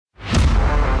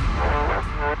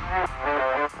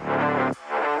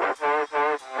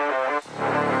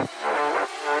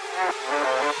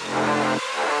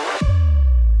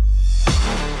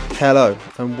Hello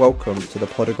and welcome to the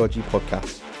Podagogy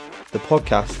Podcast, the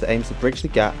podcast that aims to bridge the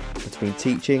gap between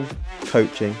teaching,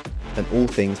 coaching and all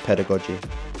things pedagogy.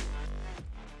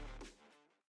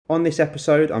 On this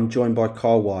episode, I'm joined by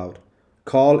Carl Wild.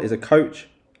 Carl is a coach,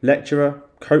 lecturer,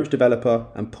 coach developer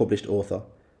and published author.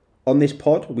 On this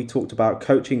pod, we talked about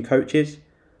coaching coaches,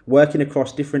 working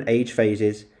across different age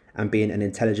phases and being an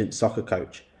intelligent soccer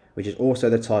coach, which is also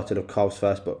the title of Carl's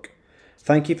first book.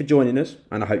 Thank you for joining us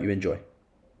and I hope you enjoy.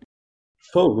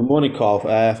 Cool. Good morning, Carl.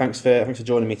 Thanks for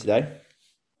joining me today.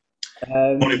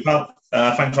 Morning, pal.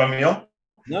 Thanks for having me on.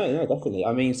 No, definitely.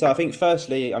 I think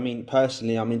firstly,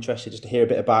 personally, I'm interested just to hear a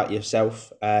bit about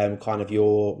yourself, kind of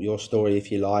your story, if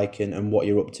you like, and what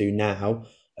you're up to now,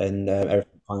 and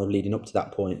everything kind of leading up to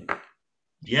that point.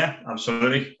 Yeah,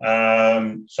 absolutely.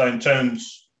 So in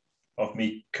terms of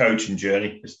me coaching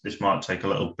journey, this might take a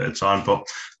little bit of time, but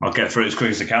I'll get through it as quick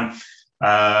as I can.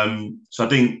 So I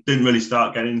didn't really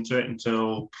start getting into it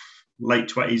until late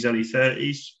 20s, early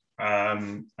 30s.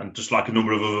 And just like a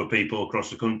number of other people across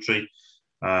the country,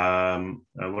 one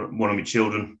of my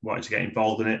children wanted to get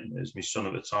involved in it. It was my son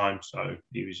at the time, so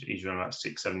he's around about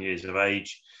 6-7 years of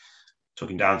age.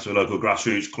 Took him down to a local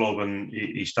grassroots club, and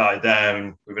he started there.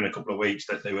 And within a couple of weeks,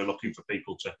 that they were looking for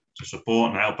people to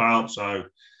support and help out. So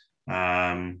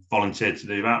volunteered to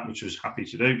do that, which I was happy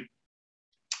to do.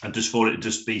 I just thought it'd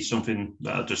just be something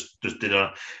that I just did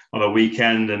on a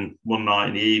weekend and one night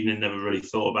in the evening. Never really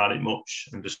thought about it much,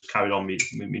 and just carried on my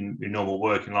normal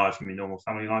working life and my normal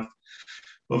family life.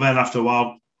 But then after a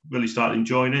while, really started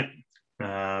enjoying it.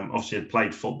 Obviously, I'd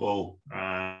played football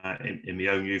in my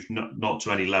own youth, not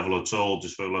to any level at all,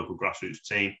 just for a local grassroots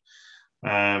team.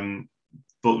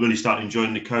 But really started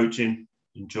enjoying the coaching,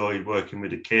 enjoyed working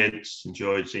with the kids,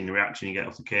 enjoyed seeing the reaction you get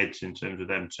off the kids in terms of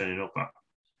them turning up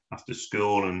after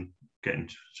school and getting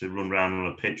to run around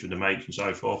on a pitch with the mates and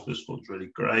so forth. This was really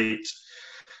great.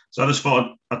 So I just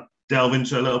thought I'd delve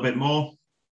into it a little bit more.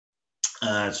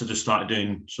 So just started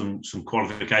doing some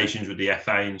qualifications with the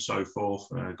FA and so forth.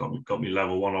 Got me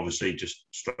level 1, obviously, just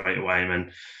straight away, and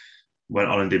then went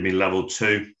on and did me level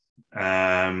 2.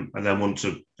 And then once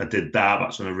I did that,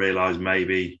 that's when I realised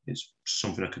maybe it's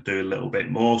something I could do a little bit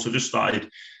more. So just started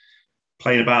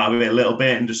playing about a little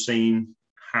bit and just seeing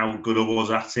how good I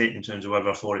was at it in terms of whether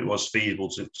I thought it was feasible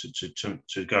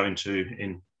to go into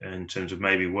in terms of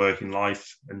maybe working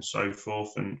life and so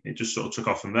forth. And it just sort of took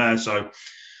off from there. So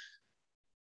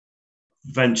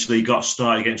eventually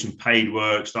started getting some paid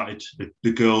work, started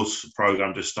the girls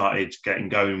program just started getting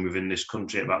going within this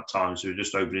country at that time. So we were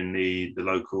just opening the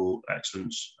local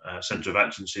excellence centre of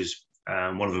excellences.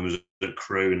 One of them was at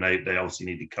Crewe, and they obviously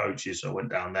needed coaches. So I went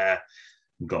down there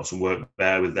and got some work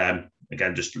there with them.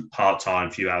 Again, just part-time,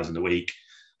 a few hours in the week.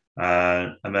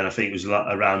 And then I think it was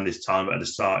around this time that I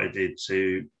decided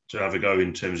to have a go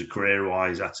in terms of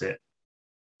career-wise at it.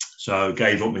 So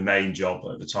gave up my main job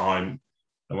at the time.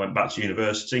 I went back to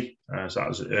university. So that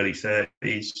was early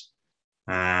 30s.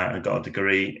 I got a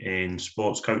degree in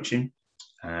sports coaching.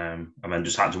 And then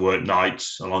just had to work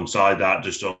nights alongside that.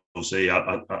 Just obviously,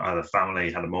 I had a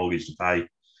family, had a mortgage to pay.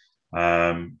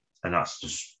 And that's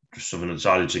just something I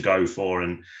decided to go for.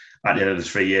 And at the end of the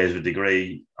 3 years of a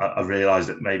degree, I realised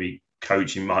that maybe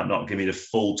coaching might not give me the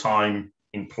full-time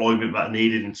employment that I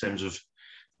needed in terms of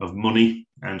money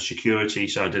and security.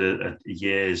 So I did a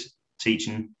year's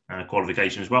teaching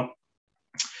qualification as well.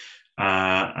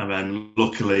 And then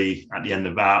luckily at the end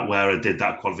of that, where I did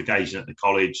that qualification at the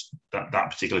college,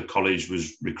 that particular college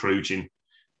was recruiting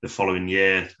the following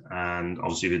year. And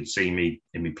obviously they'd seen me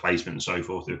in my placement and so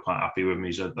forth. They were quite happy with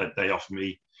me. So they offered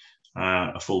me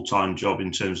a full-time job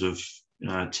in terms of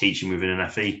teaching within an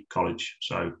FE college.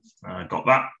 So I got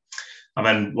that. And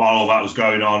then while all that was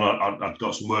going on, I'd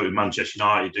got some work with Manchester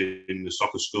United doing the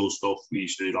soccer school stuff. We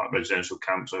used to do like residential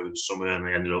camps over the summer, and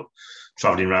I ended up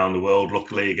travelling around the world.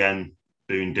 Luckily, again,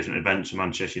 doing different events for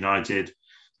Manchester United.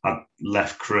 I'd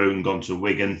left Crewe and gone to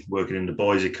Wigan, working in the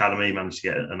boys' academy, managed to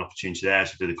get an opportunity there.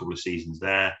 So I did a couple of seasons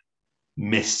there.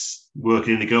 Missed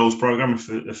working in the girls' programme,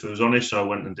 if I was honest. So I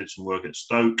went and did some work at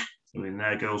Stoke in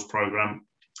their girls' programme.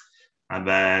 And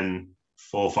then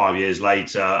 4 or 5 years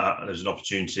later, there's an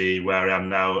opportunity where I am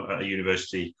now at a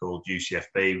university called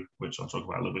UCFB, which I'll talk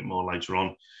about a little bit more later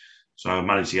on. So I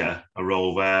managed to get a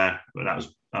role there, but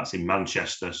that's in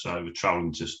Manchester. So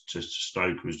travelling to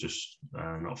Stoke was just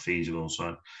not feasible.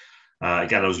 So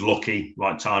again, I was lucky,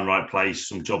 right time, right place.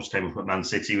 Some jobs came up at Man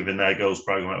City within their girls'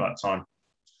 programme at that time.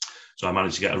 So I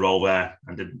managed to get a role there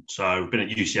and did. So I've been at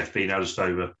UCFB now just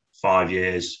over 5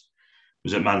 years.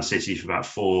 Was at Man City for about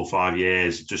 4 or 5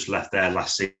 years. Just left there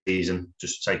last season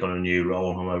just to take on a new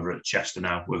role. I'm over at Chester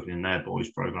now, working in their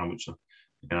boys programme, which I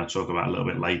I'll talk about a little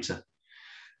bit later.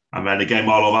 And then again,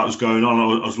 while all that was going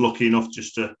on, I was lucky enough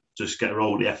just to get a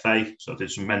role with the FA. So I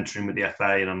did some mentoring with the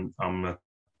FA, and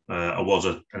I was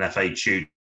an FA tutor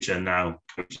now,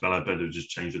 coach developer. They've just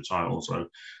changed the title. So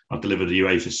I've delivered the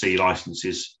UEFA C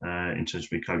licenses in terms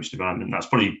of my coach development. That's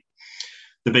probably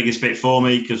the biggest bit for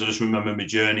me, because I just remember my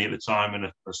journey at the time when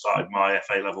I started my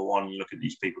FA level 1. You look at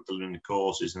these people delivering the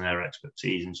courses and their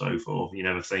expertise and so forth. You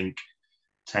never think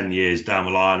 10 years down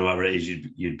the line, or whatever it is,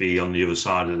 you'd be on the other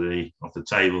side of the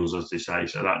tables, as they say.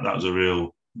 So that was a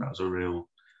real,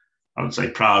 I would say,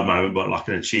 proud moment, but like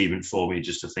an achievement for me,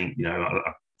 just to think,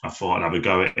 I thought I'd have a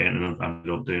go at it, and I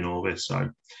ended up doing all this. So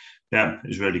yeah, it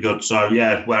was really good. So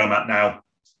yeah, where I'm at now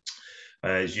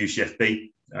is UCFB,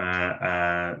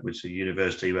 which is a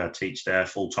university where I teach there,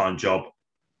 full-time job,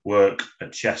 work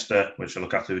at Chester, which I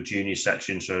look after the junior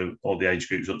section, so all the age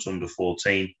groups up to under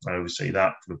 14. I oversee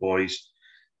that for the boys.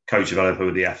 Coach developer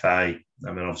with the FA.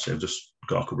 And then obviously I've just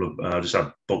got a couple of, I just had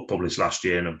a book published last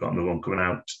year, and I've got another one coming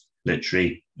out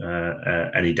literally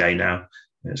any day now.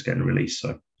 It's getting released.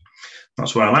 So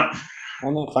that's where I'm at. Oh,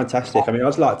 no, fantastic. I mean,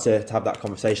 I'd like to have that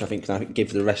conversation, I think, because I think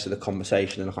give the rest of the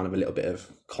conversation and kind of a little bit of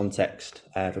context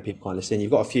for people kind of listening.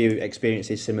 You've got a few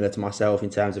experiences similar to myself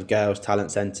in terms of girls'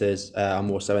 talent centres.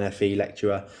 I'm also an FE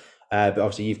lecturer, but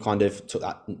obviously you've kind of took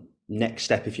that next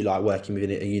step, if you like, working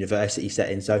within a university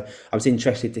setting. So I was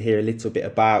interested to hear a little bit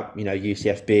about,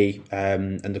 UCFB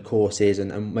and the courses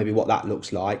and maybe what that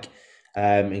looks like,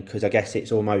 because I guess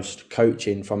it's almost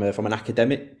coaching from an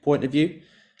academic point of view.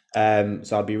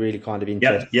 So I'd be really kind of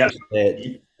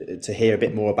interested to hear a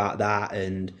bit more about that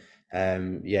and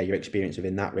your experience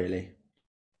within that, really.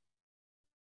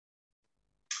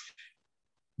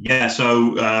 Yeah,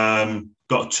 so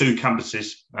got 2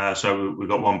 campuses. So we've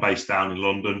got one based down in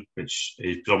London, which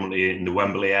is predominantly in the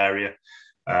Wembley area.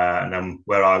 And then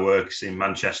where I work is in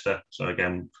Manchester. So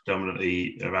again,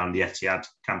 predominantly around the Etihad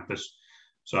campus.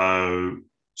 So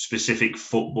specific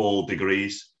football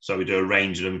degrees. So we do a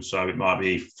range of them. So it might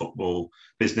be football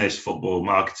business, football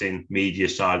marketing, media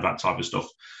side, that type of stuff.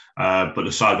 But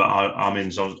the side that I'm in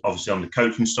is obviously on the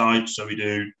coaching side. So we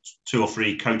do 2 or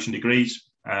 3 coaching degrees.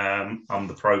 I'm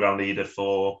the program leader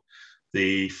for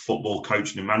the football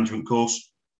coaching and management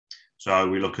course. So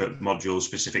we look at modules,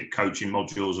 specific coaching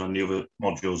modules, and the other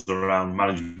modules are around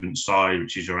management side,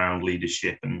 which is around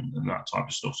leadership and that type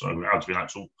of stuff. So how to be an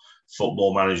actual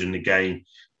football manager in the game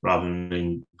rather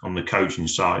than on the coaching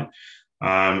side.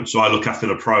 So I look after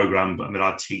the program, but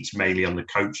I teach mainly on the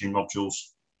coaching modules.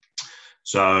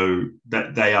 So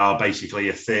that they are basically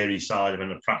a theory side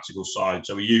and a practical side.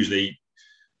 So we usually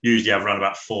have around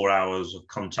about 4 hours of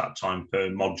contact time per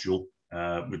module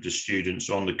with the students.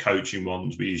 So on the coaching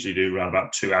ones, we usually do around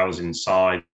about 2 hours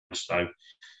inside, so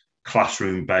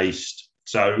classroom based.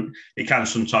 So it can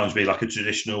sometimes be like a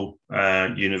traditional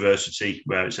university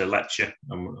where it's a lecture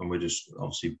and we're just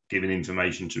obviously giving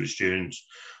information to the students,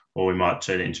 or we might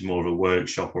turn it into more of a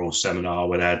workshop or a seminar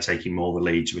where they're taking more of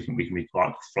the lead. So we can be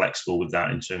quite flexible with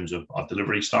that in terms of our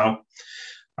delivery style.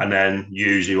 And then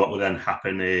usually what will then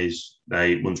happen is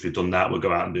once we've done that, we'll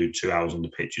go out and do 2 hours on the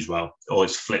pitch as well. Or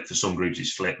it's flipped for some groups,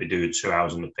 it's flipped. We do 2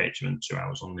 hours on the pitch and then 2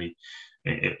 hours on the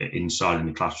inside in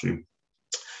the classroom.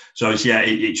 So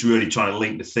it's really trying to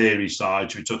link the theory side.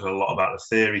 So we talk a lot about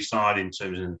the theory side in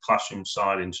terms of the classroom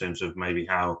side, in terms of maybe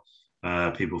how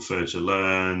people prefer to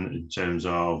learn, in terms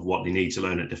of what they need to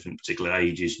learn at different particular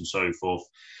ages and so forth.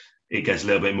 It gets a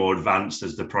little bit more advanced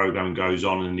as the program goes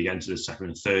on, and you get into the 2nd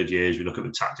and 3rd years. We look at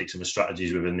the tactics and the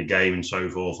strategies within the game and so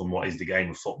forth, and what is the game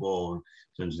of football in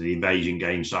terms of the invasion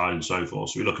game side and so forth.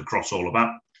 So we look across all of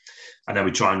that, and then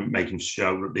we try and make them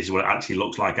show this is what it actually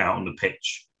looks like out on the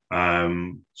pitch.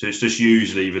 So it's just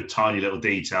usually the tiny little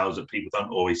details that people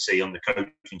don't always see on the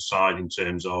coaching side in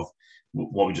terms of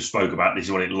what we just spoke about. This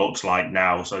is what it looks like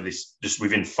now. So this just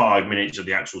within 5 minutes of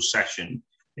the actual session.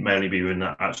 It may only be within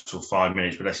that actual 5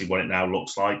 minutes, but let's see what it now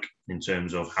looks like in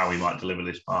terms of how we might deliver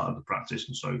this part of the practice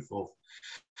and so forth.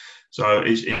 So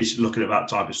it's looking at that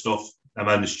type of stuff. And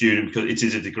then the student, because it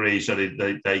is a degree, so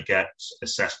they get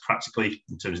assessed practically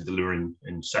in terms of delivering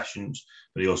in sessions,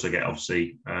 but they also get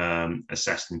obviously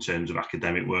assessed in terms of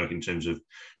academic work, in terms of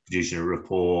producing a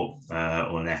report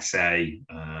or an essay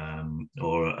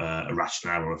or a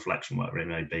rationale or reflection, whatever it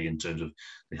may be, in terms of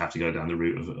they have to go down the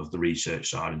route of the research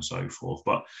side and so forth.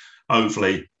 But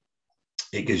hopefully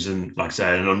it gives them, like I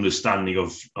say, an understanding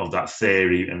of that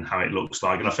theory and how it looks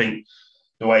like. And I think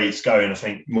the way it's going, I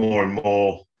think more and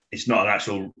more, it's not an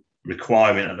actual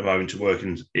requirement at the moment to work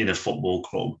in a football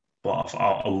club, but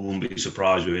I wouldn't be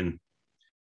surprised within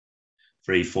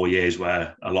 3-4 years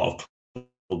where a lot of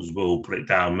clubs will put it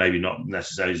down, maybe not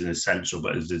necessarily as an essential,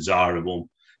 but as desirable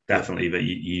definitely that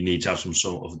you need to have some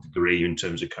sort of degree in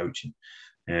terms of coaching.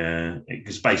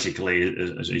 Because basically,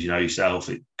 as you know yourself,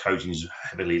 coaching is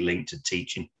heavily linked to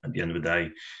teaching. At the end of the day,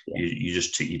 Yeah.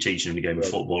 you're teaching them a game of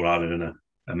football rather than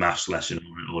a maths lesson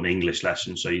or an English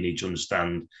lesson. So you need to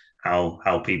understand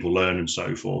how people learn and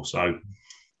so forth. So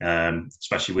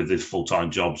especially with the full-time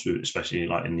jobs, especially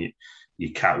like in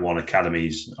your Cat 1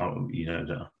 academies,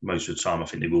 most of the time I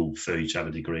think they will prefer you to have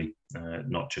a degree,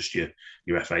 not just your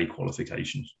FA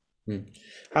qualifications.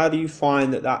 How do you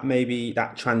find that maybe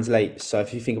that translates? So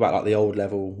if you think about like the old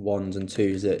level ones and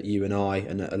twos that you and I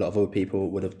and a lot of other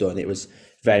people would have done, it was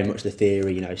very much the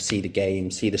theory, see the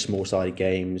games, see the small sided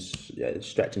games,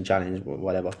 stretch and challenge,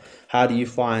 whatever. How do you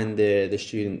find the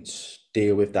students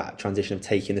deal with that transition of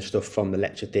taking the stuff from the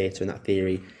lecture theatre and that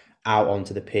theory out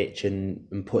onto the pitch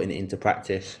and putting it into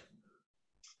practice?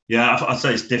 Yeah, I'd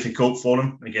say it's difficult for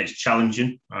them. Again, it's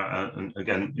challenging. And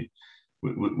again,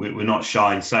 we're not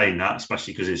shy in saying that,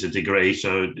 especially because it's a degree.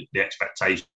 So the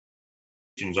expectations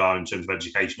are in terms of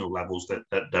educational levels that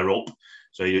they're up.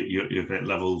 So you're looking at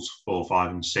levels 4,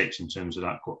 5, and 6 in terms of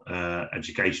that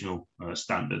educational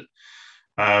standard.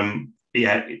 As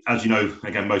you know,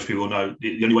 again, most people know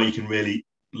the only way you can really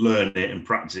learn it and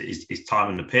practice it is time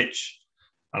on the pitch.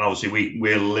 And obviously,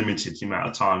 we're limited the amount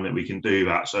of time that we can do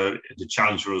that. So the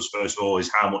challenge for us, first of all,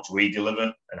 is how much we deliver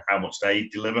and how much they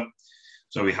deliver.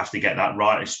 So we have to get that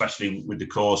right, especially with the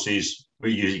courses.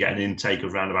 We usually get an intake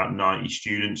of around about 90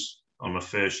 students on a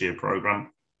first year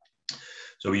program.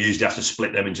 So we usually have to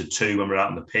split them into 2 when we're out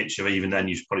on the pitch. So even then,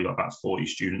 you've probably got about 40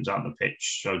 students out on the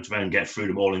pitch. So to then get through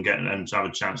them all and get them to have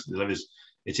a chance to deliver,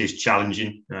 it is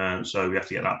challenging. So we have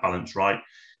to get that balance right.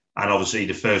 And obviously,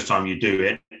 the first time you do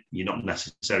it, you're not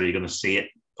necessarily going to see it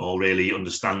or really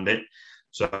understand it.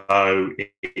 So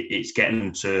it's getting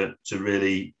them to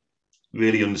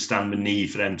really understand the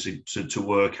need for them to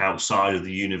work outside of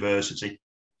the university,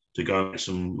 to go and get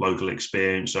some local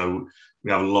experience. So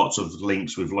we have lots of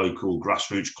links with local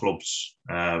grassroots clubs.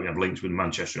 We have links with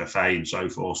Manchester FA and so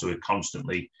forth. So we're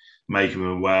constantly making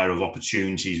them aware of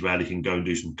opportunities where they can go and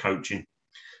do some coaching.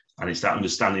 And it's that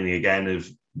understanding again of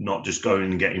not just going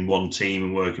and getting one team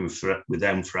and working with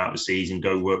them throughout the season,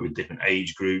 go work with different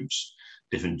age groups,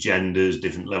 different genders,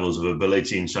 different levels of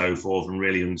ability and so forth, and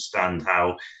really understand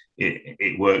how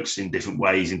it works in different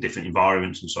ways in different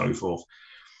environments and so forth.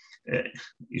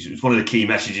 It's one of the key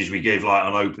messages we give, like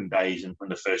on open days and when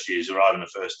the first years arrive on the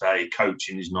first day.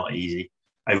 Coaching is not easy.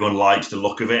 Everyone likes the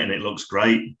look of it and it looks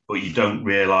great, but you don't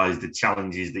realise the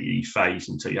challenges that you face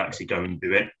until you actually go and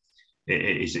do it.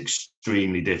 It is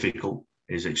extremely difficult.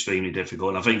 It's extremely difficult.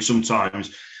 And I think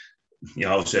sometimes,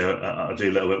 obviously I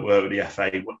do a little bit of work with the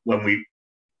FA. When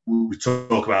we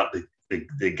talk about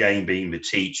the game being the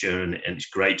teacher, and it's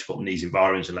great to put them in these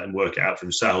environments and let them work it out for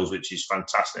themselves, which is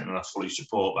fantastic, and I fully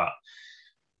support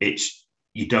that.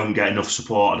 You don't get enough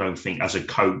support, I don't think, as a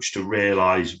coach to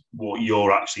realise what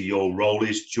your role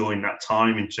is during that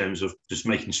time in terms of just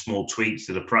making small tweaks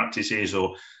to the practices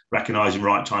or recognising the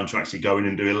right time to actually go in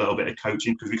and do a little bit of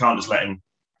coaching, because we can't just let them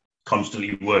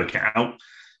constantly work it out.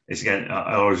 It's again,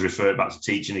 I always refer it back to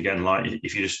teaching again. Like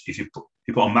if you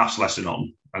put a maths lesson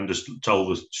on and just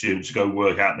told the students to go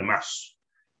work out the maths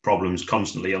problems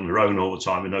constantly on their own all the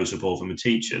time and no support from a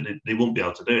teacher, they won't be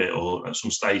able to do it. Or at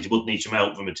some stage, you would need some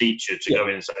help from a teacher to go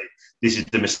in and say, this is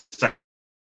the mistake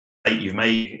you've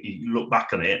made. You look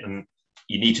back on it and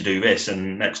you need to do this.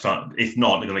 And next time, if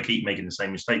not, they're going to keep making the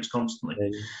same mistakes constantly.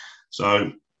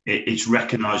 So it's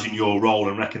recognising your role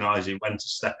and recognising when to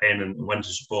step in and when to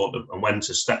support them and when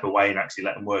to step away and actually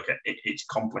let them work. It's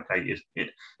complicated. It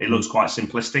looks quite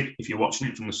simplistic if you're watching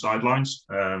it from the sidelines.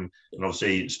 And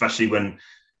obviously, especially when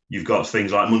you've got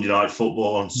things like Monday Night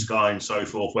Football on Sky and so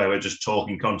forth, where we're just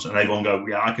talking constantly. And everyone go,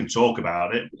 yeah, I can talk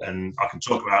about it and I can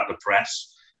talk about the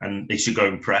press and they should go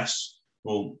and press.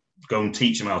 Well, go and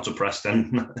teach them how to press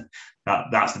then.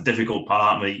 That's the difficult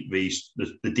part.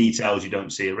 The details you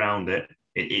don't see around it.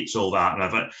 It's all that.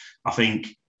 And I think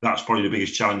that's probably the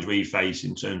biggest challenge we face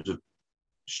in terms of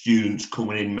students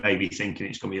coming in maybe thinking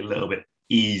it's going to be a little bit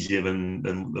easier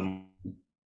than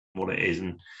what it is.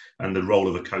 And the role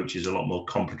of a coach is a lot more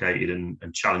complicated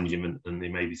and challenging than they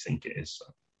maybe think it is. So.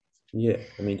 Yeah,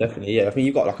 I mean, definitely. Yeah, I think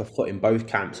you've got like a foot in both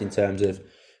camps in terms of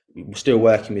still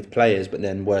working with players, but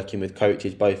then working with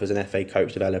coaches, both as an FA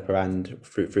coach developer and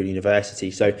through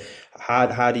university. So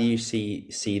how do you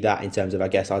see that in terms of, I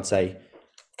guess I'd say,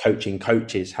 coaching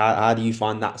coaches? How do you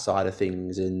find that side of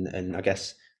things, and I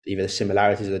guess either the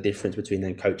similarities or the difference between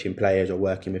then coaching players or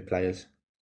working with players?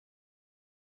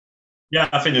 Yeah,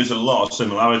 I think there's a lot of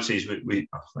similarities. We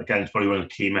again, it's probably one of the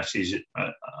key messages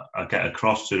I get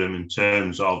across to them in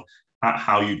terms of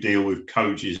how you deal with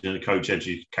coaches in a coach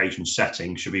education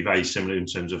setting should be very similar in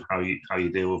terms of how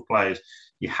you deal with players.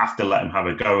 You have to let them have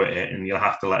a go at it, and you'll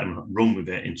have to let them run with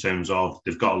it in terms of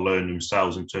they've got to learn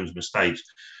themselves in terms of mistakes.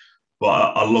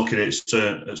 But I look at it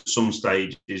at some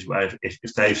stages where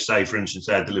if they say, for instance,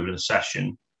 they're delivering a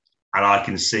session, and I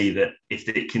can see that if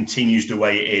it continues the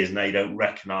way it is and they don't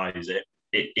recognise it,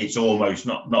 it's almost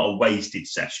not a wasted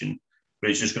session, but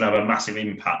it's just going to have a massive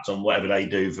impact on whatever they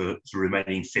do for the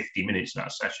remaining 50 minutes in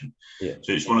that session. Yeah.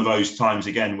 So it's one of those times,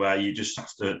 again, where you just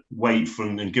have to wait for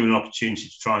them and give them an opportunity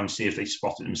to try and see if they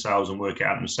spot it themselves and work it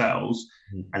out themselves.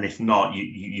 Mm-hmm. And if not,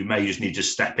 you may just need to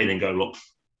step in and go, look,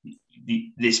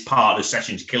 this part of the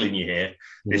session's killing you here.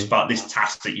 Mm-hmm. This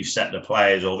task that you've set the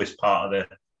players, or this part of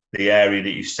the area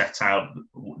that you set out,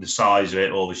 the size of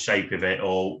it or the shape of it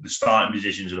or the starting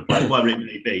positions of the player, whatever it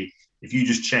may be, if you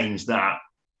just change that,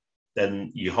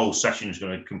 then your whole session is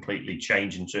going to completely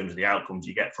change in terms of the outcomes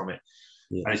you get from it.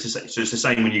 Yeah. And it's the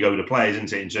same when you go with the players,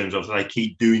 isn't it? In terms of they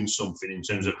keep doing something in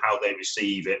terms of how they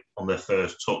receive it on their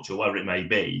first touch or whatever it may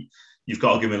be. You've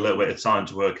got to give them a little bit of time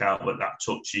to work out that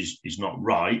touch is not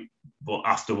right. But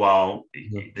after a while,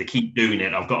 they keep doing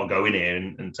it. I've got to go in here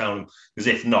and tell them, because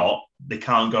if not, they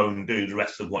can't go and do the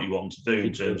rest of what you want them to do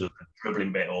in terms of the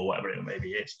dribbling bit or whatever it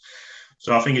maybe is.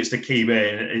 So I think it's the key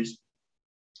bit. It's,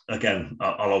 again,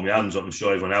 I'll hold my hands up. I'm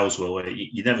sure everyone else will.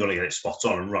 You're never going to get it spot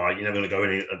on and right. You're never going to go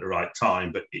in at the right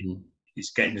time. But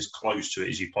it's getting as close to it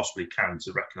as you possibly can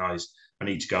to recognise I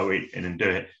need to go in and do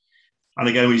it. And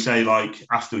again, we say, like,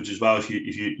 afterwards as well, if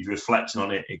you're reflecting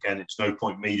on it, again, it's no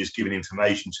point me just giving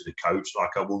information to the coach.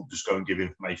 Like, I won't just go and give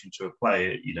information to a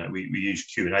player. You know, we use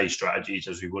Q&A strategies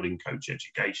as we would in coach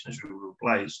education, as we would with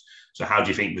players. So how do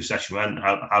you think the session went?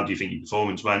 How do you think your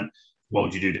performance went? What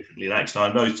would you do differently next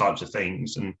time? Those types of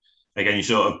things. And again, you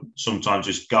sort of sometimes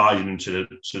just guiding them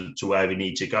to where they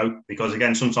need to go. Because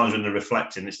again, sometimes when they're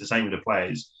reflecting, it's the same with the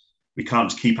players. We can't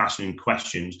just keep asking them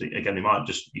questions. Again,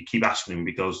 you keep asking them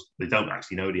because they don't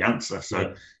actually know the answer.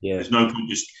 So there's no point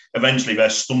just eventually they'll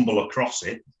stumble across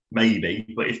it,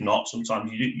 maybe. But if not,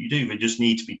 sometimes you do. They just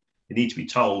need to be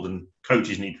told, and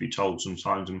coaches need to be told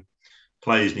sometimes, and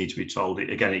players need to be told.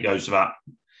 Again, it goes to that.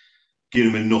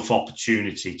 Give them enough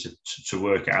opportunity to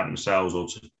work it out themselves, or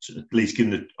to at least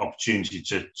give them the opportunity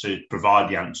to provide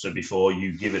the answer before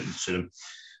you give it to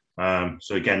them.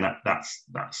 So again,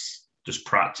 that's just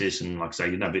practice, and like I say,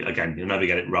 you'll never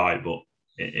get it right, but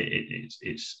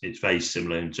it's very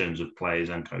similar in terms of players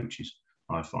and coaches,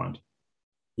 I find.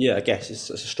 Yeah, I guess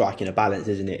it's striking a balance,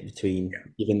 isn't it, between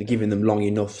giving them long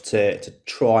enough to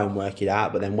try and work it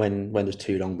out, but then when does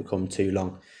too long become too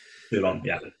long? Too long,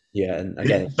 yeah. Yeah, and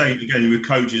again with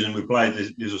coaches and with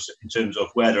players, there's in terms of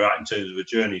where they're at in terms of a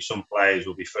journey. Some players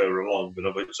will be further along, but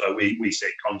so we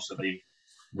sit constantly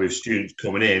with students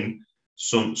coming in.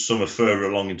 Some are further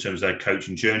along in terms of their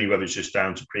coaching journey, whether it's just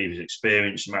down to previous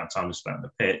experience, the amount of time they spent on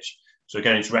the pitch. So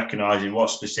again, it's recognising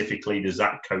what specifically does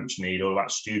that coach need or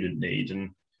that student need, and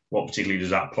what particularly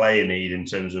does that player need in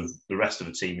terms of the rest of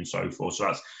the team and so forth. So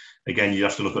that's, again, you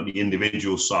have to look at the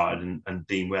individual side and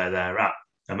deem where they're at,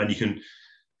 and then you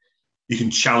can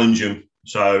challenge them.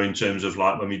 So in terms of,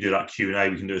 like, when we do that Q&A,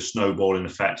 we can do a snowballing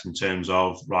effect in terms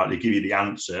of, right, they give you the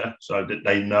answer so that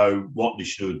they know what they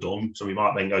should have done. So we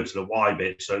might then go to the why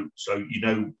bit. So you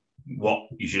know what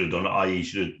you should have done, i.e. you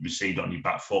should have received on your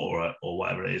back foot or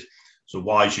whatever it is. So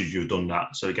why should you have done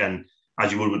that? So again,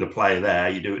 as you would with the player there,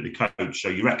 you do it with the coach. So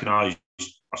you recognise,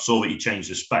 I saw that you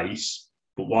changed the space,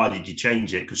 but why did you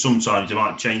change it? Because sometimes they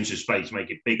might change the space,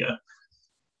 make it bigger,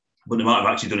 but they might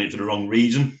have actually done it for the wrong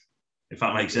reason. If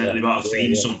that makes sense, they might have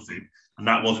seen something, and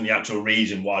that wasn't the actual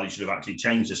reason why they should have actually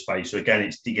changed the space. So again,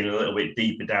 it's digging a little bit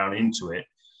deeper down into it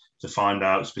to find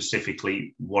out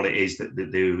specifically what it is that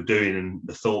they were doing and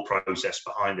the thought process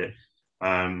behind it.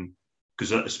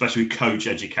 Because especially with coach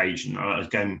education,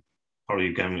 again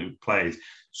with players,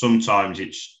 sometimes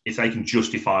it's if they can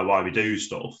justify why we do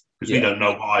stuff, because we don't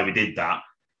know why we did that,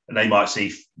 and they might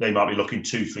be looking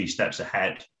 2-3 steps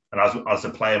ahead. And as the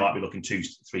player might be looking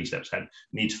 2-3 steps ahead,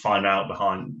 you need to find out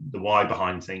behind the why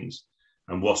behind things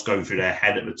and what's going through their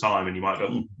head at the time. And you might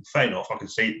go, fair enough, I can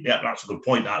see, yeah, that's a good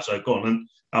point. So go on and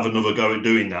have another go at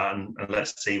doing that, and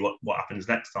let's see what happens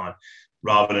next time.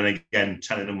 Rather than, again,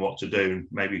 telling them what to do and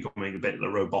maybe becoming a bit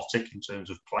robotic in terms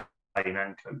of playing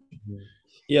and coaching.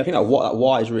 Yeah, I think that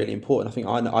why is really important. I think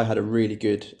I had a really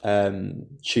good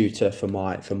tutor for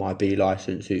my B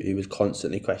license who was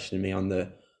constantly questioning me on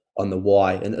the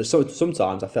why, and so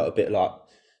sometimes I felt a bit like,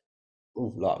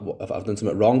 what, if I've done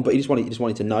something wrong, but he just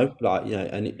wanted to know, like, you know,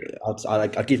 and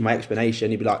I'd give my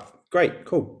explanation. He'd be like, Great,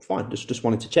 cool, fine. Just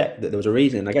wanted to check that there was a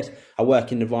reason. And I guess I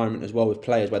work in an environment as well with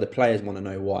players where the players want to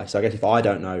know why. So I guess if I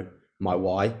don't know my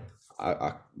why,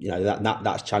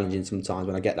 that's challenging sometimes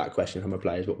when I get that question from my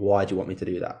players. But why do you want me to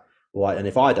do that? Why? And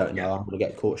if I don't know, I'm going to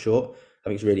get caught short. I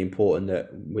think it's really important that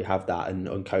we have that,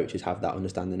 and coaches have that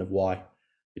understanding of why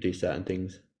we do certain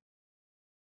things.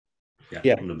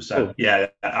 Yeah, 100%. Cool. Yeah,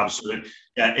 absolutely.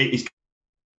 Yeah, it's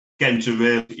getting to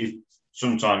really.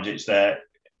 Sometimes it's there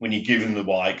when you give them the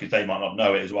why, because they might not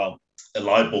know it as well. A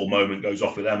light bulb moment goes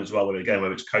off with them as well.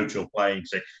 Whether it's coach or playing,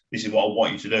 say, "This is what I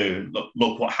want you to do.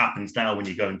 Look what happens now when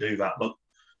you go and do that. Look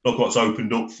what's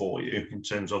opened up for you in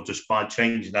terms of just by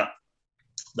changing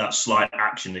that slight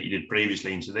action that you did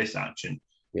previously into this action.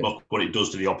 Yeah. Look what it does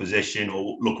to the opposition,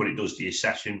 or look what it does to your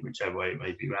session, whichever way it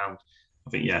may be around." I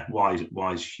think,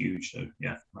 why is huge. So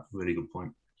yeah, that's a really good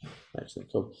point.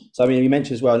 Excellent, cool. So I mean, you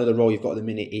mentioned as well another role you've got at the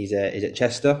minute is at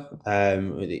Chester,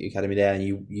 the academy there, and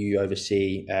you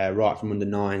oversee right from under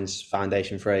 9s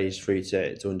foundation phase through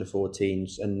to under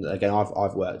 14s, and again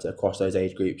I've worked across those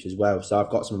age groups as well. So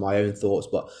I've got some of my own thoughts,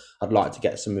 but I'd like to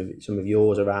get some of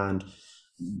yours around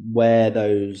where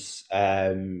those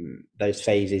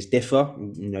phases differ,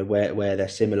 where they're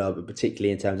similar, but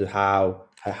particularly in terms of how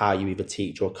you either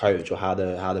teach or coach, or how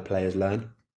the players learn.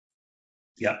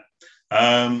 Yeah.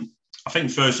 I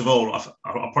think first of all,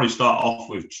 I'll probably start off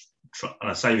with, and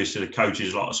I say this to the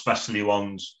coaches a lot, especially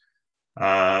ones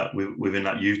within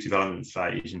that youth development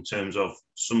phase, in terms of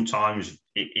sometimes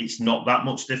it's not that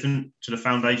much different to the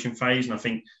foundation phase. And I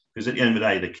think because at the end of the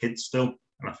day, the kids still,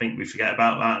 and I think we forget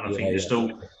about that. And I think they've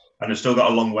still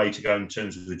got a long way to go in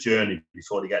terms of the journey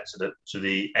before they get to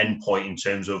the end point in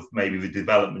terms of maybe the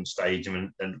development stage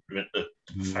and the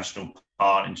professional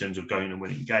part in terms of going and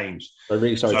winning games. I'm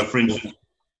really sorry. So, for instance,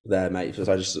 there, mate.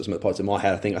 So I just some of the points in my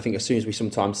head. I think as soon as we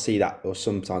sometimes see that, or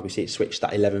sometimes we see it switch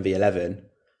that 11v11,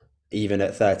 even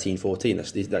at 13, 14,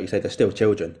 like you say, they're still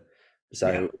children.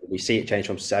 So we see it change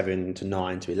from 7 to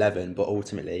 9 to 11, but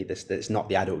ultimately it's not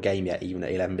the adult game yet, even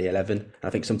at 11v11. And I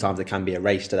think sometimes there can be a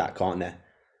race to that, can't there?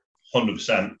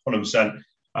 100%.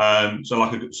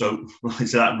 So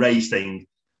that race thing,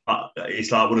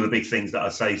 it's like one of the big things that I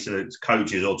say to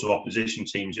coaches or to opposition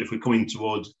teams. If we're coming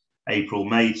towards April,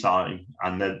 May time,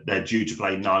 and they're due to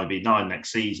play 9v9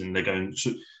 next season, they're going,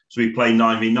 so we play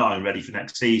 9v9 ready for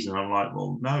next season. And I'm like,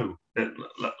 well, no,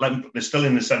 they're still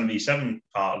in the 7v7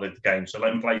 part of the game, so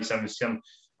let them play 7v7.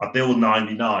 I deal with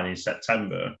 9v9 in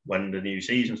September when the new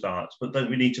season starts, but don't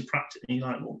we need to practice? And you're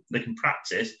like, well, they can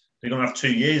practice. They're going to have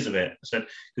 2 years of it. I said,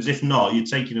 because if not, you're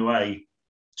taking away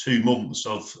 2 months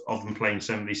of them playing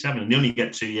 7v7, and they only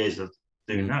get 2 years of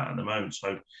doing that at the moment,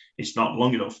 so it's not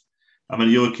long enough. I mean,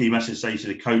 your key message say to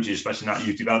the coaches, especially in that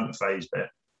youth development phase bit,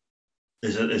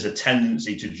 there's a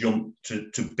tendency to jump to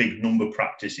big number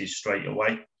practices straight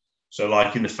away. So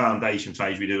like in the foundation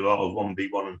phase, we do a lot of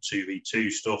 1v1 and 2v2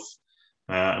 stuff.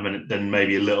 And then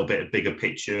maybe a little bit of bigger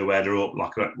picture where they're up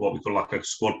like what we call like a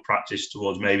squad practice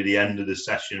towards maybe the end of the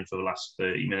session for the last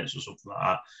 30 minutes or something like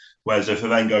that. Whereas if I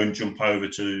then go and jump over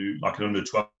to like an under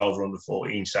 12 or under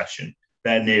 14 session,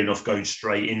 they're near enough going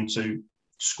straight into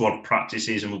squad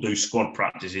practices, and we'll do squad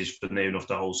practices for near enough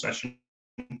the whole session.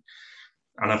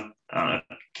 And a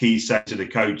key set to the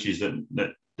coaches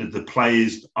that the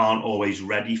players aren't always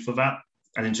ready for that.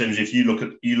 And in terms of if you look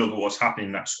at what's happening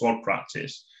in that squad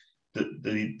practice,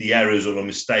 the errors or the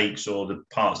mistakes or the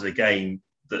parts of the game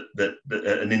that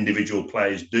an individual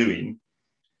player is doing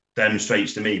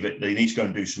demonstrates to me that they need to go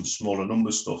and do some smaller number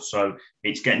stuff. So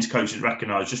it's getting to coaches to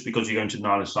recognise just because you're going to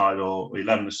 9-a-side or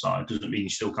 11-a-side doesn't mean you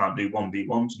still can't do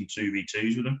 1v1s and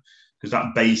 2v2s with them, because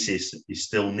that basis is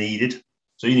still needed.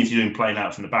 So even if you're doing playing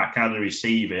out from the back, how to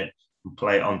receive it and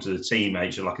play it onto the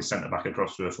teammates, or like a centre back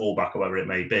across to a full back or whatever it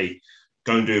may be,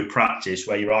 go and do a practice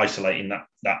where you're isolating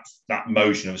that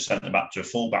motion of a centre back to a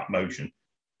full back motion,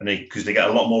 and because they get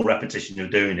a lot more repetition of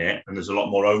doing it, and there's a lot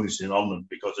more onus on them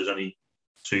because there's only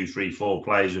 2, 3, 4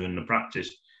 players within the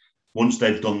practice. Once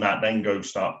they've done that, then go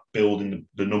start building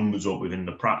the numbers up within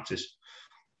the practice.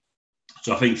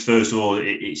 So I think first of all,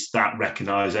 it's that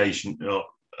recognition,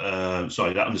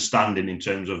 that understanding in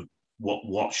terms of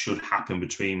what should happen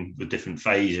between the different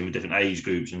phases and the different age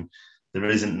groups, and there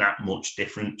isn't that much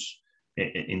difference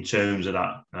in terms of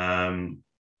that.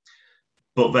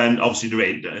 But then obviously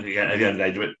there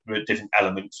are different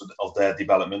elements of their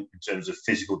development in terms of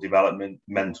physical development,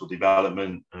 mental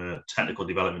development, technical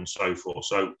development, and so forth.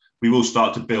 So we will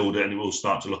start to build it, and it will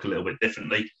start to look a little bit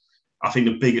differently. I think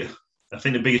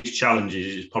the biggest challenge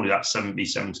is probably that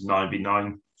 7v7 to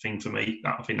 9v9 thing for me.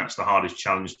 I think that's the hardest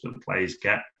challenge that the players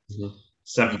get.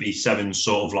 7v7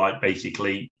 sort of like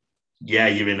basically,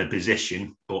 you're in a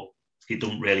position, but it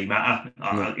doesn't really matter.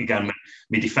 Again,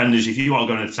 my defenders, if you are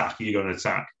going to attack, you're going to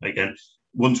attack. Again,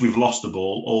 once we've lost the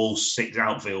ball, all 6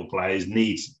 outfield players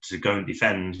need to go and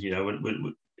defend.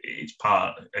 It's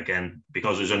part, again,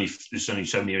 because there's only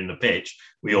so many in the pitch,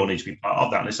 we all need to be part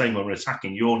of that. And the same when we're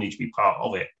attacking, you all need to be part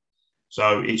of it.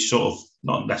 So it's sort of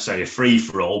not necessarily a free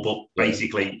for all, but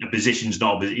basically a position's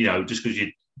not, just because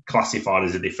you're classified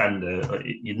as a defender,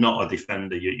 you're not a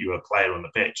defender, you're a player on the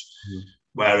pitch.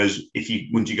 Whereas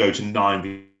once you go to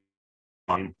 9v9,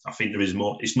 I think there is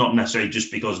more. It's not necessarily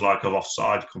just because like of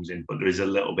offside comes in, but there is a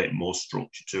little bit more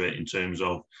structure to it in terms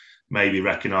of maybe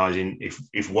recognising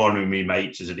if one of my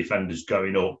mates as a defender is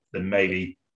going up, then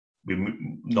maybe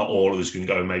not all of us can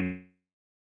go maybe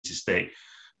to stick.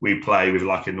 We play with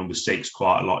like a number 6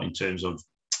 quite a lot in terms of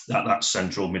that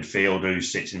central midfielder who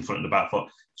sits in front of the back foot.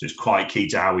 So it's quite key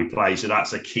to how we play. So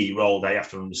that's a key role they have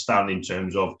to understand in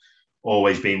terms of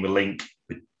always being the link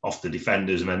off the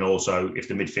defenders. And then also if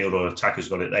the midfielder or attacker's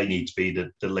got it, they need to be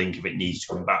the link if it needs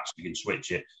to come back so we can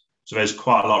switch it. So there's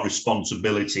quite a lot of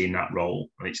responsibility in that role,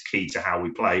 and it's key to how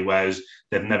we play, whereas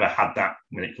they've never had that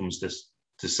when it comes to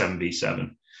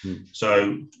 7v7.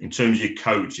 So in terms of your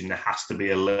coaching, there has to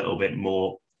be a little bit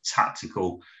more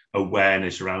tactical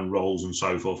awareness around roles and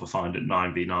so forth for find at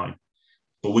 9v9.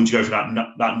 But once you go for that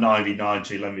 9v9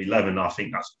 to 11v11, I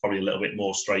think that's probably a little bit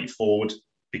more straightforward,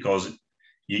 because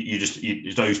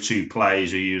those 2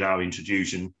 players who you're now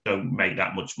introducing don't make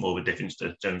that much more of a difference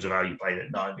in terms of how you played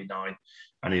at 9v9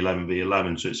 and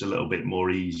 11v11, so it's a little bit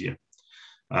more easier.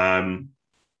 But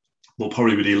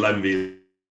probably with the 11v,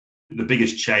 the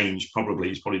biggest change is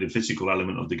probably the physical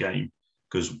element of the game,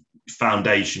 because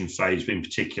foundation phase in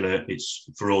particular,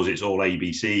 for us it's all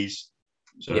ABCs.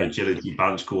 So agility,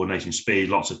 balance, coordination, speed,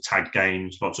 lots of tag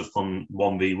games, lots of fun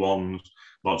 1v1s,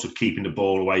 lots of keeping the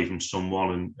ball away from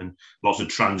someone, and lots of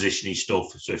transition-y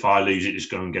stuff. So if I lose it, just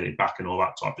go and get it back and all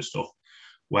that type of stuff.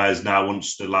 Whereas now,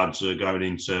 once the lads are going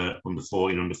into under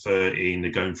 14, under 13,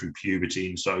 they're going through puberty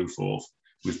and so forth,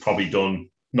 we've probably done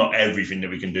not everything that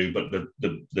we can do, but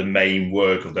the main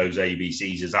work of those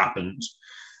ABCs has happened,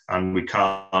 and we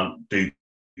can't do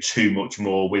too much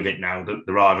more with it now.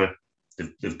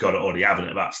 They've got it, or they haven't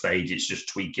at that stage. It's just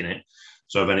tweaking it.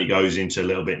 So then it goes into a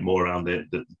little bit more around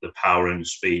the power and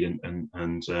speed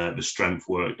and the strength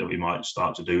work that we might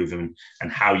start to do with them,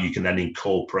 and how you can then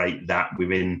incorporate that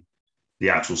within the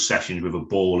actual sessions with a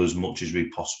ball as much as we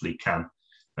possibly can.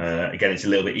 Again, it's a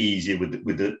little bit easier with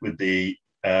the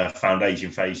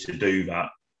foundation phase to do that,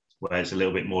 where it's a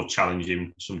little bit more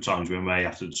challenging. Sometimes we may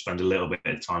have to spend a little bit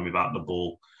of time without the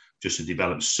ball just to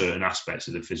develop certain aspects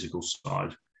of the physical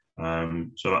side.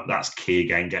 So that's key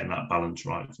again, getting that balance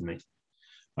right for me.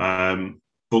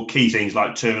 But key things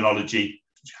like terminology,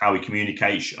 how we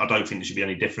communicate, I don't think there should be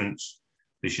any difference.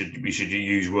 We should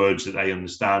use words that they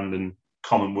understand and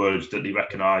common words that they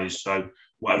recognise. So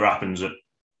whatever happens at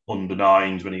under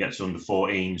 9s, when it gets to under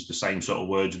 14s, the same sort of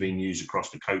words are being used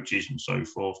across the coaches and so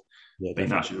forth. I think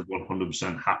that should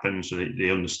 100% happen, so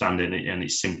they understand it and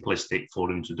it's simplistic for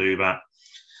them to do that.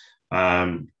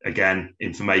 Again,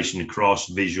 information across,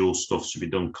 visual stuff should be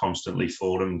done constantly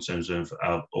for them in terms of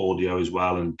audio as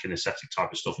well, and kinesthetic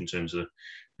type of stuff in terms of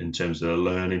the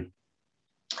learning.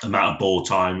 Amount of ball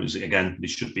time is, again, they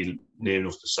should be near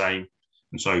enough the same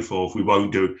and so forth. We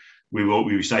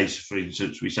say, for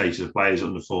instance, to the players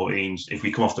under 14s, if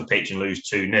we come off the pitch and lose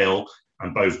 2-0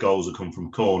 and both goals have come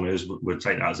from corners, we'll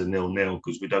take that as a 0-0,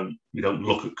 because we don't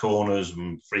look at corners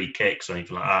and free kicks or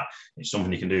anything like that. It's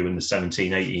something you can do when they're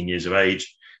 17, 18 years of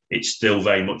age. It's still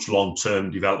very much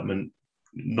long-term development.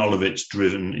 None of it's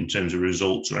driven in terms of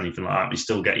results or anything like that. We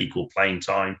still get equal playing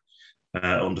time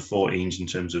under 14s in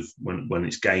terms of when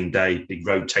it's game day. They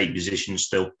rotate positions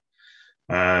still.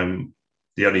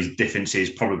 The only difference is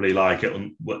probably like at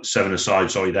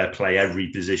 7-a-side, they play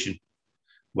every position.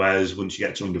 Whereas once you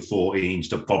get to under 14s,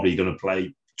 they're probably going to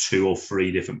play 2 or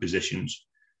 3 different positions.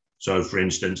 So, for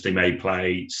instance, they may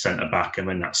play centre-back and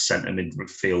then that centre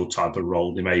midfield type of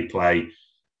role. They may play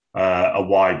a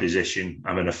wide position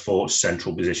and then a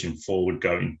central position, forward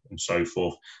going and so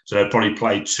forth. So they'll probably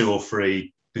play 2 or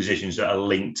 3 positions that are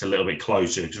linked a little bit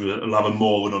closer, because we'll have a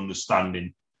more of an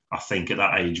understanding, I think, at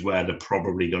that age where they're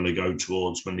probably going to go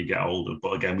towards when they get older.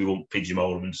 But again, we won't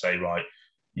pigeonhole them and say, right,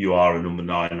 you are a number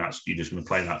 9, you're just going to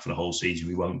play that for the whole season.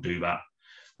 We won't do that.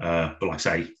 But like I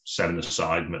say,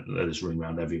 7-a-side, let us run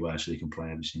around everywhere so they can play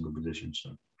every single position.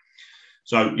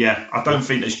 So yeah, I don't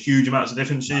think there's huge amounts of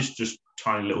differences, just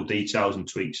tiny little details and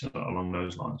tweaks along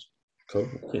those lines. Cool.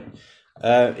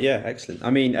 Yeah, excellent. I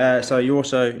mean, so you're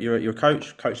a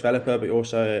coach developer, but you're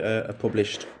also a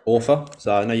published author.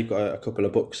 So I know you've got a couple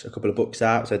of books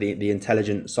out. So the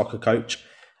Intelligent Soccer Coach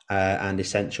and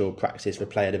essential practice for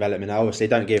player development. I obviously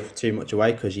don't give too much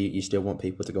away because you still want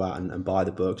people to go out and buy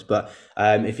the books. But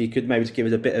if you could maybe just give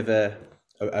us a bit of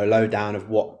a lowdown of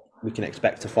what we can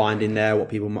expect to find in there, what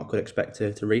people could expect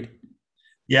to read.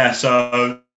 Yeah,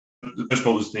 so the first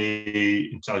book was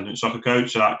the Intelligent Soccer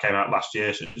Coach. So that came out last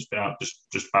year. So it's been out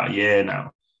just about a year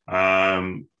now.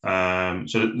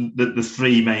 So the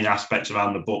three main aspects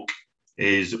around the book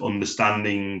is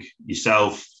understanding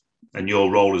yourself and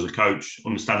your role as a coach,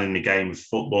 understanding the game of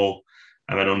football,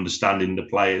 and then understanding the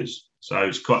players. So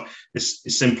it's quite as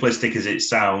simplistic as it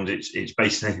sounds. It's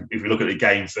basically, if we look at the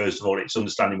game, first of all, it's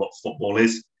understanding what football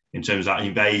is in terms of that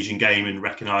invasion game and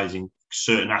recognising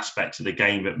certain aspects of the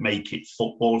game that make it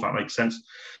football, if that makes sense.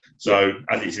 So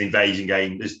as it's an invasion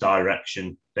game, there's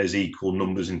direction, there's equal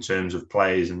numbers in terms of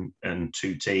players and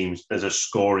two teams, there's a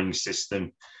scoring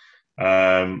system.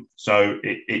 So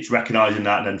it's recognising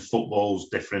that, and then football's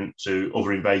different to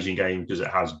other invasion games because it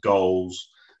has goals,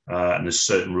 and there's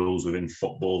certain rules within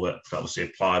football that obviously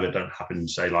apply but don't happen,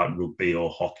 say, like rugby or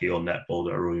hockey or netball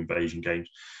that are all invasion games.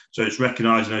 So it's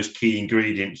recognising those key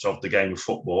ingredients of the game of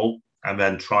football, and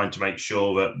then trying to make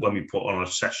sure that when we put on a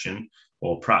session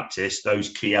or practice, those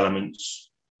key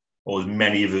elements, or as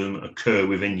many of them, occur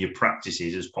within your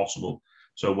practices as possible.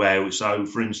 So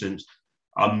for instance,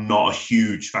 I'm not a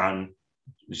huge fan,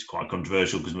 this is quite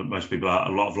controversial because most people are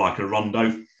a lot of like a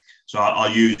rondo. So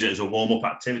I'll use it as a warm-up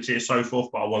activity and so forth,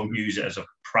 but I won't use it as a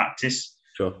practice.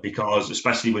 Sure. Because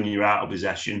especially when you're out of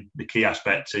possession, the key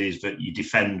aspect is that you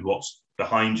defend what's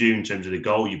behind you in terms of the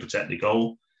goal, you protect the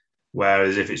goal.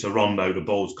 Whereas if it's a rondo, the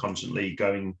ball's constantly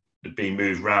being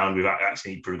moved around without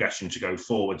actually progression to go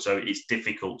forward. So it's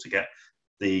difficult to get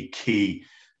the key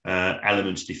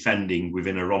elements defending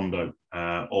within a rondo,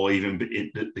 or even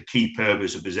the key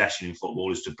purpose of possession in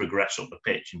football is to progress up the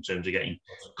pitch in terms of getting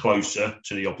closer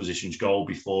to the opposition's goal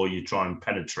before you try and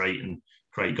penetrate and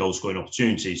create goal scoring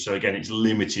opportunities. So again, it's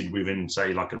limited within,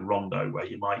 say, like a rondo where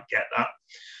you might get that.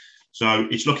 So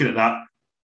it's looking at that.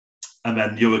 And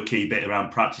then the other key bit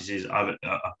around practices, I have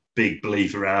a big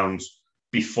belief around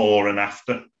before and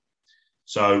after.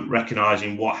 So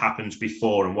recognising what happens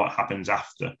before and what happens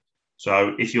after.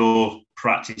 So if your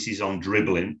practice is on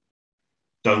dribbling,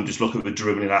 don't just look at the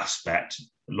dribbling aspect.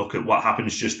 Look at what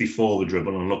happens just before the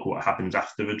dribble and look at what happens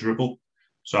after the dribble.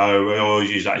 So I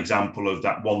always use that example of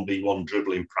that 1v1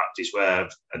 dribbling practice where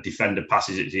a defender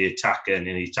passes it to the attacker and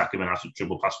then the attacker then has to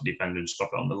dribble past the defender and stop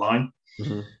it on the line.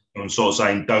 Mm-hmm. I'm sort of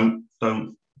saying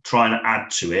don't try and add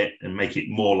to it and make it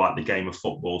more like the game of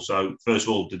football. So first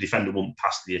of all, the defender won't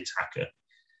pass the attacker,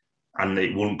 and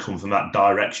it wouldn't come from that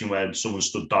direction where someone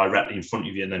stood directly in front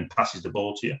of you and then passes the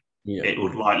ball to you. Yeah. It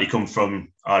would likely come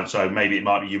from, so maybe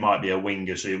you might be a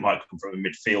winger, so it might come from a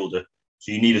midfielder.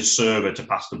 So you need a server to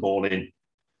pass the ball in,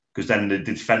 because then the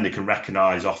defender can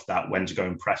recognise off that when to go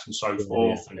and press and so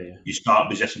forth. Yeah. And you start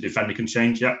possession, defender can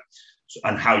change that.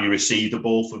 And how you receive the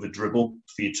ball for the dribble,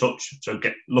 for your touch. So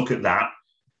look at that.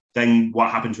 Then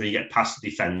what happens when you get past the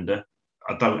defender?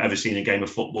 I don't ever see in a game of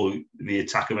football the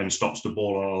attacker then stops the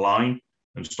ball on a line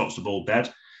and stops the ball dead.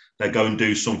 They go and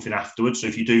do something afterwards. So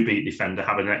if you do beat the defender,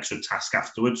 have an extra task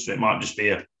afterwards. So it might just be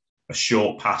a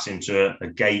short pass into a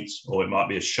gate, or it might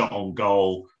be a shot on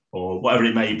goal, or whatever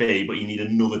it may be, but you need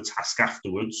another task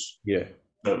afterwards. Yeah.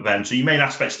 But then, so your main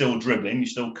aspect still dribbling, you're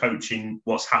still coaching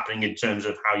what's happening in terms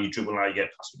of how you dribble and how you get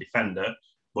past the defender,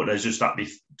 but there's just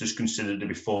just considered the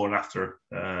before and after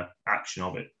action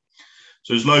of it.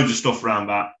 So there's loads of stuff around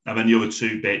that. And then the other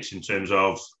two bits in terms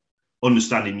of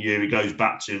understanding you, it goes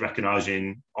back to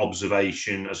recognising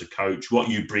observation as a coach, what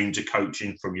you bring to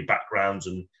coaching from your backgrounds,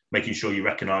 and making sure you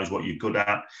recognise what you're good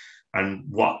at and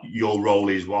what your role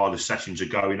is while the sessions are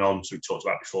going on. So we talked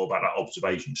about before about that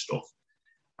observation stuff.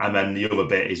 And then the other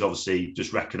bit is obviously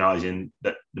just recognising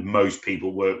that most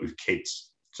people work with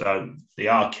kids. So they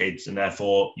are kids, and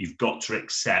therefore you've got to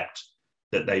accept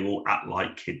that they will act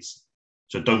like kids.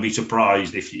 So don't be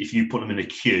surprised if you put them in a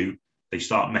queue, they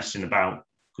start messing about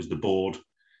because they're bored.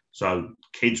 So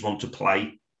kids want to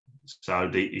play.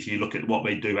 So if you look at what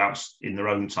they do out in their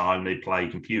own time, they play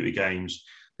computer games,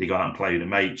 they go out and play with their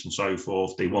mates and so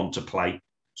forth. They want to play.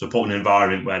 So put an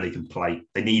environment where they can play.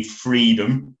 They need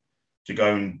freedom to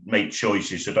go and make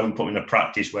choices. So don't put them in a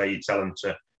practice where you tell them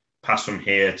to pass from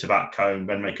here to that cone,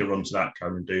 then make a run to that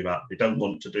cone and do that. They don't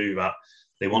want to do that.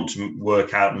 They want to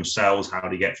work out themselves how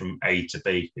to get from A to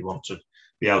B. They want to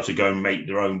be able to go and make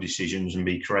their own decisions and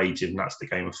be creative, and that's the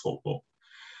game of football.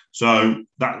 So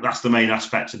that's the main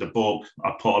aspect of the book.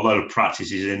 I put a lot of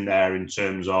practices in there in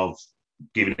terms of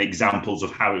giving examples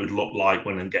of how it would look like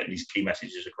when I'm getting these key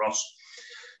messages across.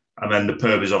 And then the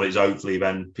purpose of it is hopefully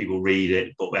then people read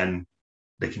it, but then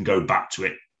they can go back to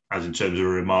it as in terms of a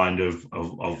reminder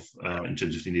of in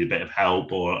terms of if you need a bit of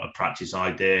help or a practice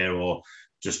idea or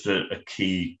just a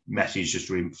key message, just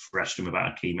to refresh them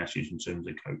about a key message in terms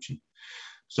of coaching.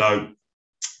 So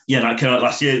yeah, that came out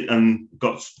last year and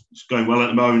it's going well at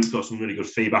the moment. Got some really good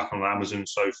feedback on Amazon and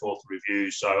so forth,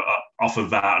 reviews. So off of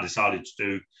that, I decided to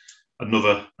do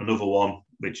another one,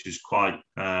 which is quite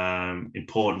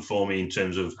important for me in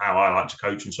terms of how I like to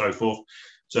coach and so forth.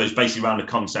 So it's basically around the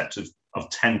concept of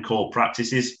 10 core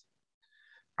practices.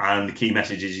 And the key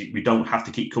message is we don't have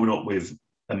to keep coming up with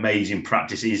amazing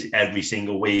practices every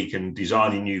single week and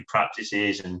designing new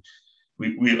practices. And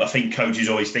I think coaches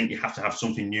always think you have to have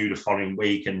something new the following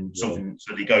week and something,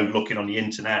 so they go looking on the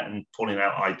internet and pulling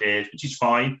out ideas, which is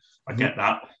fine. I get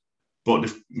that.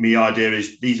 But my idea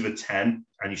is these are the 10,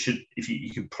 and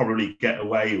you can probably get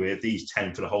away with these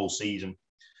 10 for the whole season.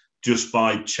 Just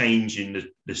by changing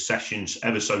the sessions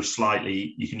ever so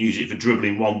slightly. You can use it for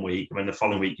dribbling one week, and then the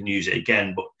following week you can use it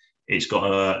again, but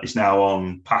it's now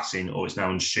on passing, or it's now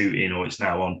on shooting, or it's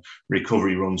now on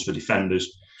recovery runs for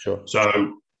defenders. Sure.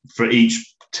 So for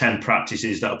each 10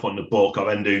 practices that I put in the book, I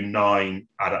then do 9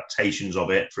 adaptations of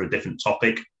it for a different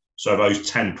topic. So those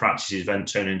 10 practices then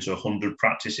turn into 100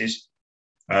 practices.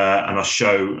 And I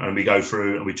show, and we go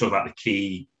through and we talk about the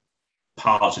key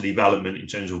parts of development in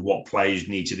terms of what players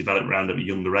need to develop around at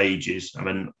younger ages. And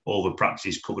then all the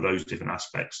practices cover those different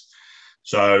aspects.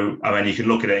 So, I mean, you can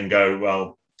look at it and go,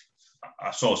 well, I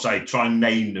sort of say, try and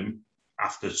name them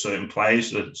after certain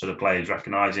players so the players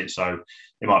recognise it. So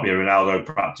it might be a Ronaldo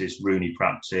practice, Rooney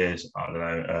practice, I don't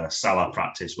know, Salah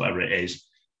practice, whatever it is.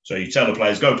 So you tell the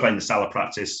players, go play in the Salah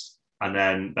practice, and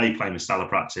then they play in the Salah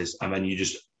practice, and then you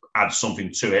just add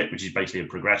something to it, which is basically a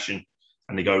progression.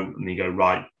 And you go,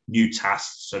 right, new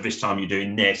tasks. So this time you're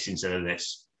doing this instead of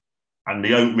this. And they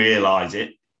don't realise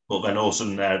it, but then all of a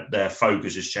sudden their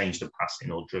focus has changed to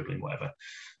passing or dribbling, whatever.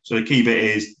 So the key bit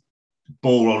is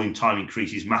ball rolling time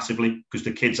increases massively, because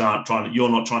the kids you're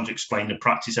not trying to explain the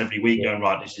practice every week, going,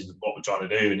 right, this is what we're trying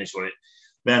to do, and this is what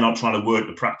they're not trying to work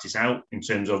the practice out in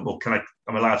terms of, well,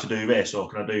 I'm allowed to do this, or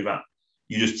can I do that?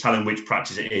 You just tell them which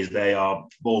practice it is. They are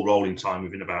ball rolling time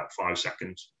within about 5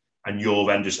 seconds. And you're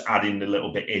then just adding a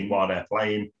little bit in while they're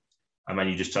playing. And then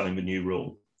you just tell them the new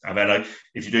rule. And then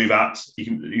if you do that,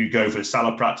 you go for the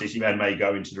Salah practice, you then may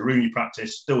go into the Rooney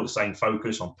practice, still the same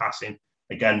focus on passing.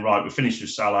 Again, right, we're finished with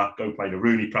Salah, go play the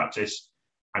Rooney practice.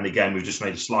 And again, we've just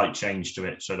made a slight change to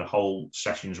it. So the whole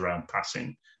session's around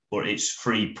passing. But it's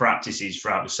 3 practices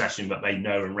throughout the session that they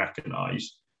know and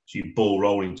recognise. So your ball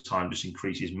rolling time just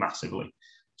increases massively.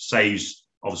 Saves,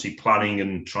 obviously, planning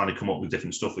and trying to come up with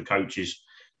different stuff with coaches.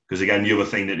 Because again, the other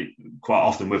thing that quite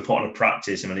often we're put on a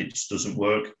practice and then it just doesn't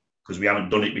work because we haven't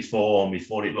done it before and we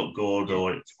thought it looked good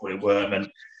or it worked. And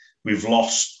we've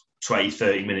lost 20,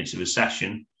 30 minutes of a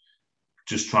session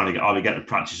just trying to either get the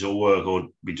practice or work, or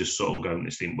we just sort of go,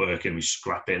 this didn't work, and we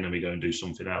scrap it and then we go and do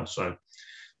something else. So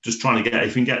just trying to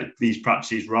if we can get these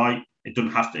practices right, it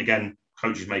doesn't have to, again,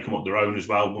 coaches may come up with their own as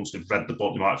well. Once they've read the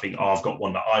book, they might think, I've got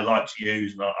one that I like to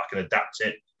use and I can adapt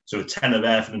it. So a 10 are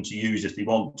there for them to use if they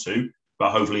want to,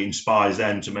 but hopefully it inspires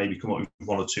them to maybe come up with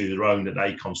 1 or 2 of their own that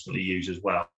they constantly use as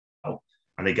well.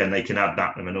 And again, they can add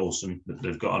that, and then also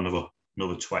they've got another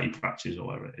 20 practices or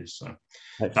whatever it is. So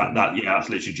that's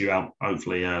literally due out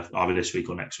hopefully either this week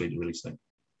or next week, the release thing.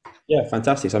 Yeah,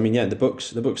 fantastic. So, I mean, yeah, the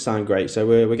books sound great. So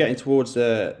we're getting towards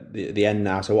the end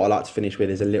now. So what I'd like to finish with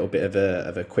is a little bit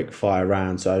of a quick fire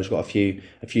round. So I've just got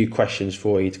a few questions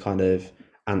for you to kind of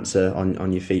answer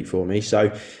on your feet for me. So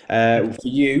for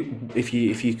you, if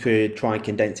you could try and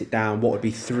condense it down, what would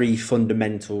be 3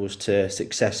 fundamentals to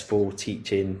successful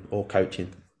teaching or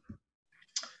coaching?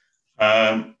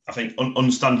 I think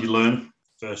understand your learner,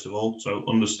 first of all. So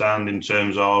understand in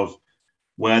terms of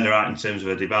where they're at in terms of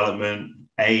their development,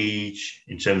 age,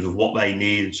 in terms of what they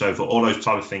need, and so forth, all those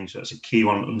type of things. So that's a key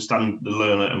one, understanding the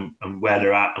learner and where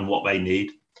they're at and what they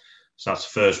need. So that's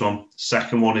the first one.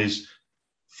 Second one is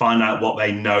find out what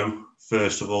they know,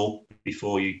 first of all,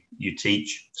 before you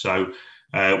teach. So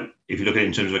if you look at it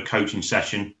in terms of a coaching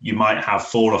session, you might have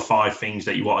 4 or 5 things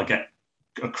that you want to get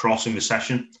across in the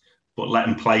session, but let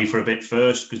them play for a bit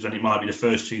first, because then it might be the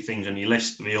first 2 things on your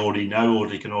list that they already know or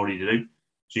they can already do.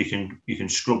 So you can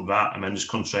scrub that and then just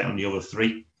concentrate on the other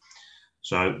 3.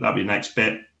 So that'll be the next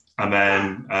bit. And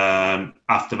then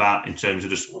after that, in terms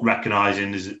of just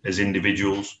recognising as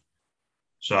individuals.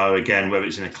 So again, whether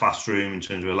it's in a classroom in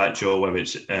terms of a lecture, or whether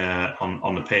it's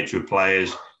on the pitch with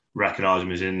players, recognise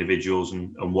them as individuals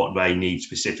and what they need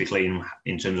specifically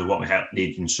in terms of what we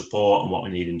need in support and what we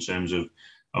need in terms of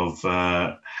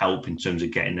help in terms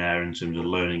of getting there, in terms of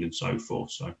learning and so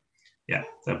forth. So yeah,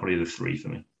 they're probably the 3 for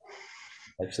me.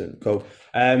 Excellent, cool.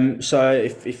 So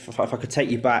if I could take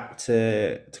you back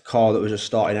to Carl that was just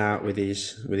starting out with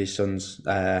his son's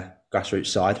grassroots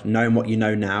side, knowing what you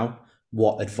know now,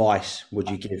 what advice would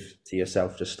you give to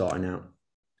yourself just starting out?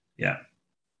 Yeah,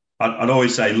 I'd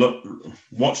always say, look,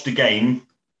 watch the game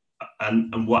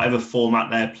and whatever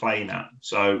format they're playing at.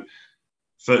 So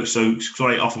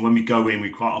quite often when we go in, we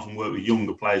quite often work with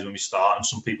younger players when we start, and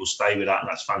some people stay with that, and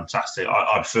that's fantastic.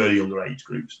 I prefer the younger age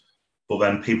groups, but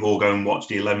then people will go and watch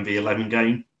the 11v11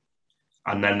 game,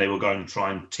 and then they will go and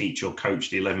try and teach or coach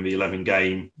the 11v11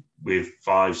 game with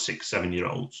 5, 6,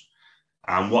 7-year-olds.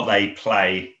 And what they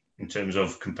play in terms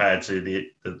of compared to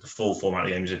the full format of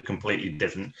the game is a completely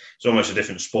different, it's almost a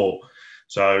different sport.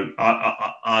 So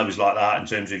I was like that in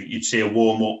terms of, you'd see a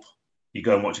warm-up, you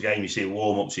go and watch a game, you see a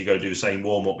warm-up, so you go do the same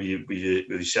warm-up with your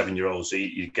 7-year-olds, so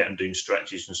you get them doing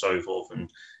stretches and so forth,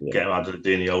 and get them out of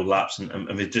doing the old laps,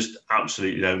 and they just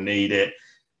absolutely don't need it.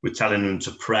 We're telling them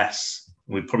to press.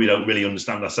 We probably don't really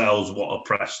understand ourselves what a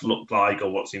press looked like or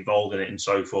what's involved in it and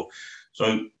so forth.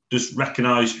 So just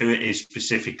recognise who it is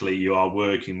specifically you are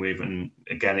working with, and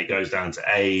again, it goes down to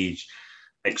age,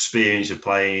 experience of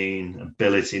playing,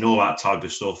 ability, and all that type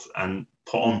of stuff, and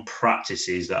put on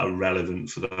practices that are relevant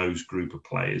for those group of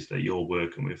players that you're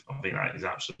working with. I think that is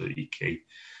absolutely key.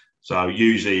 So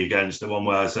usually, again, it's the one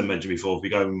where, as I mentioned before, if we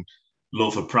go and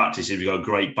look for practices, we go,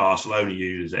 great, Barcelona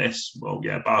use this. Well,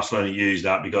 yeah, Barcelona use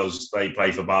that because they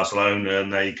play for Barcelona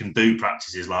and they can do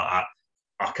practices like that.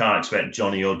 I can't expect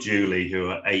Johnny or Julie, who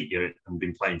are 8 years and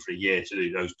been playing for a year, to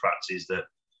do those practices that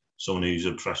someone who's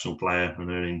a professional player and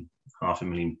earning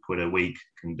 £500,000 a week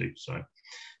can do. So,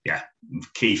 yeah,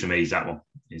 key for me is that one.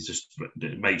 Is just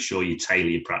make sure you tailor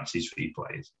your practices for your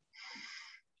players.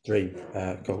 Dream,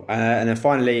 cool. And then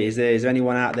finally, is there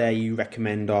anyone out there you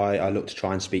recommend I look to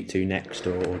try and speak to next,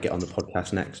 or get on the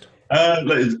podcast next?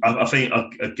 I think,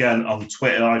 again, on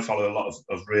Twitter, I follow a lot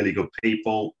of really good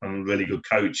people and really good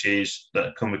coaches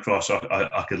that come across.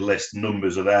 I could list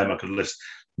numbers of them. I could list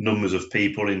numbers of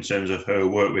people in terms of who I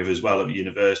work with as well at the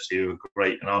university who are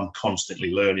great, and I'm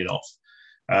constantly learning off.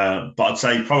 But I'd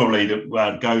say probably where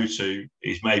I'd go to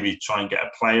is maybe try and get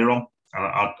a player on. And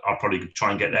I'd probably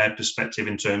try and get their perspective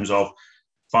in terms of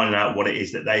finding out what it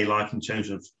is that they like in terms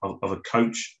of a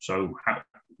coach. So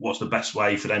what's the best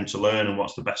way for them to learn, and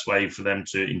what's the best way for them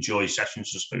to enjoy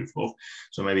sessions and so forth.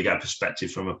 So maybe get a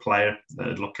perspective from a player that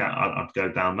I'd look at. I'd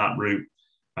go down that route.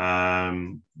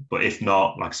 But if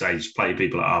not, like I say, just play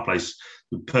people at our place.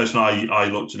 The person I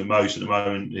look to the most at the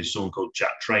moment is someone called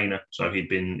Jack Trainer. So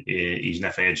he's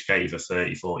an FA educator for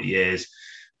 30, 40 years.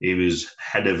 He was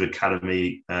head of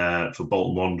academy for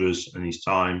Bolton Wanderers in his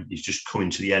time. He's just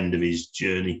coming to the end of his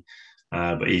journey.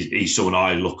 But he's someone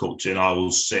I look up to, and I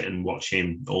will sit and watch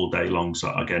him all day long.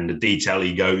 So again, the detail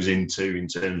he goes into in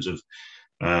terms of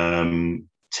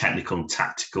technical and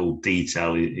tactical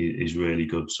detail is really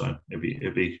good. So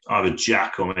it'd be either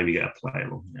Jack or maybe get a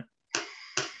player on. Yeah.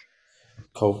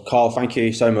 Cool. Carl, thank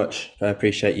you so much. I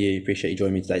appreciate you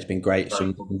joining me today. It's been great.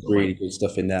 Some really good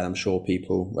stuff in there. I'm sure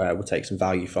people will take some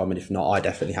value from, and if not, I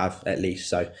definitely have at least.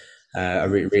 So I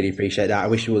really appreciate that. I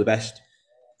wish you all the best.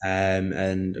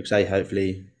 And like I say,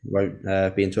 hopefully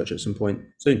won't be in touch at some point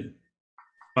soon.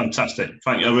 Fantastic.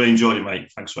 Thank you. I really enjoyed it, mate.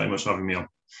 Thanks very much for having me on.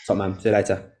 Top man. See you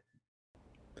later.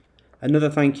 Another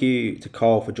thank you to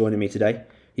Carl for joining me today.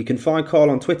 You can find Carl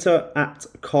on Twitter at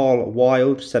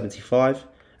CarlWild75,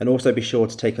 and also be sure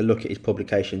to take a look at his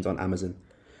publications on Amazon.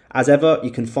 As ever, you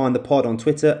can find the pod on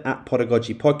Twitter at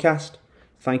Podagogy Podcast.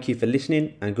 Thank you for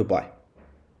listening, and goodbye.